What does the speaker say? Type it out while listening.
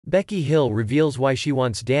Becky Hill reveals why she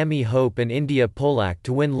wants Dami, Hope and Indiyah Polack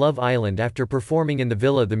to win Love Island after performing in the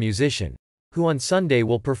Villa the Musician, who on Sunday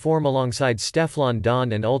will perform alongside Stefflon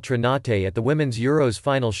Don and Ultra Naté at the Women's Euros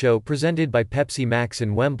final show presented by Pepsi Max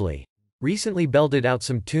in Wembley, recently belted out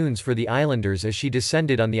some tunes for the Islanders as she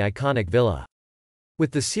descended on the iconic villa.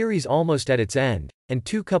 With the series almost at its end, and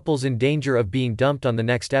two couples in danger of being dumped on the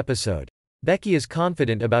next episode, Becky is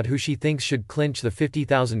confident about who she thinks should clinch the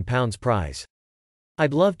 £50,000 prize.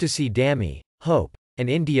 "I'd love to see Dami, Hope, and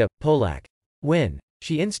Indiyah Polack win,"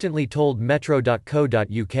 she instantly told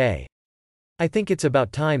metro.co.uk. "I think it's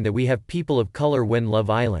about time that we have people of color win Love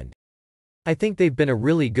Island. I think they've been a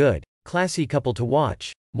really good, classy couple to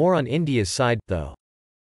watch." More on Indiyah's side, though.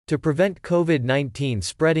 To prevent COVID-19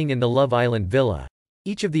 spreading in the Love Island villa,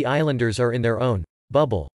 each of the Islanders are in their own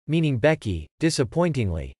bubble, meaning Becky,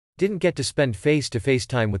 disappointingly, didn't get to spend face-to-face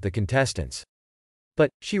time with the contestants. But,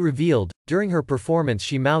 she revealed, during her performance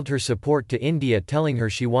she mouthed her support to Indiyah, telling her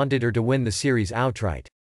she wanted her to win the series outright.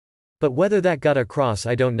 "But whether that got across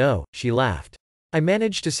I don't know," she laughed. "I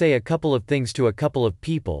managed to say a couple of things to a couple of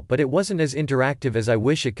people but it wasn't as interactive as I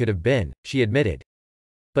wish it could have been," she admitted.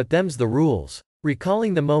 "But them's the rules."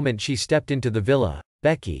 Recalling the moment she stepped into the villa,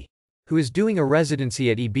 Becky, who is doing a residency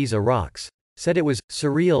at Ibiza Rocks, said it was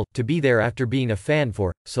surreal to be there after being a fan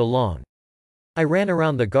for so long. "I ran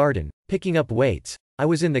around the garden, picking up weights. I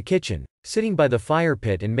was in the kitchen, sitting by the fire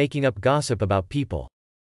pit and making up gossip about people."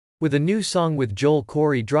 With a new song with Joel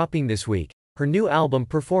Corey dropping this week, her new album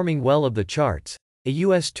performing well of the charts, a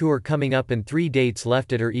US tour coming up and 3 dates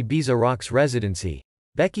left at her Ibiza Rocks residency,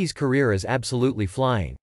 Becky's career is absolutely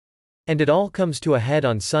flying. And it all comes to a head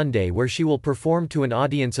on Sunday where she will perform to an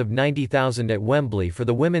audience of 90,000 at Wembley for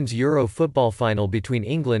the Women's Euro football final between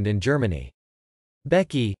England and Germany.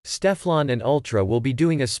 Becky, Stefflon and Ultra will be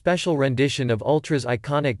doing a special rendition of Ultra's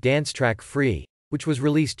iconic dance track Free, which was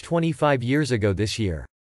released 25 years ago this year.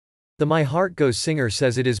 The My Heart Goes singer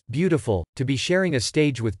says it is beautiful to be sharing a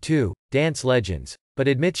stage with two dance legends, but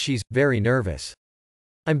admits she's very nervous.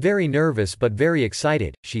 "I'm very nervous but very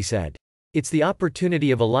excited," she said. "It's the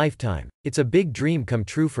opportunity of a lifetime. It's a big dream come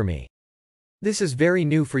true for me. This is very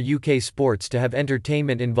new for UK sports to have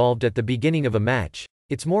entertainment involved at the beginning of a match.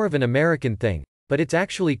 It's more of an American thing, but it's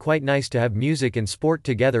actually quite nice to have music and sport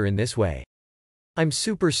together in this way. I'm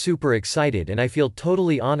super excited and I feel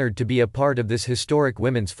totally honored to be a part of this historic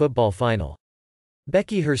women's football final."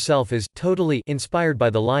 Becky herself is totally inspired by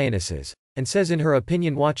the Lionesses, and says in her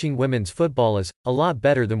opinion watching women's football is a lot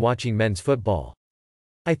better than watching men's football.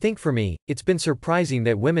 "I think for me, it's been surprising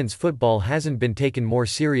that women's football hasn't been taken more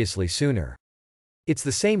seriously sooner. It's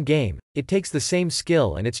the same game, it takes the same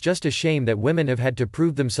skill and it's just a shame that women have had to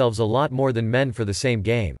prove themselves a lot more than men for the same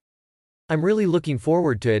game. I'm really looking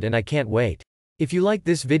forward to it and I can't wait." If you like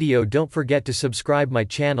this video don't forget to subscribe my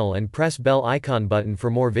channel and press bell icon button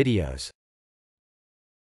for more videos.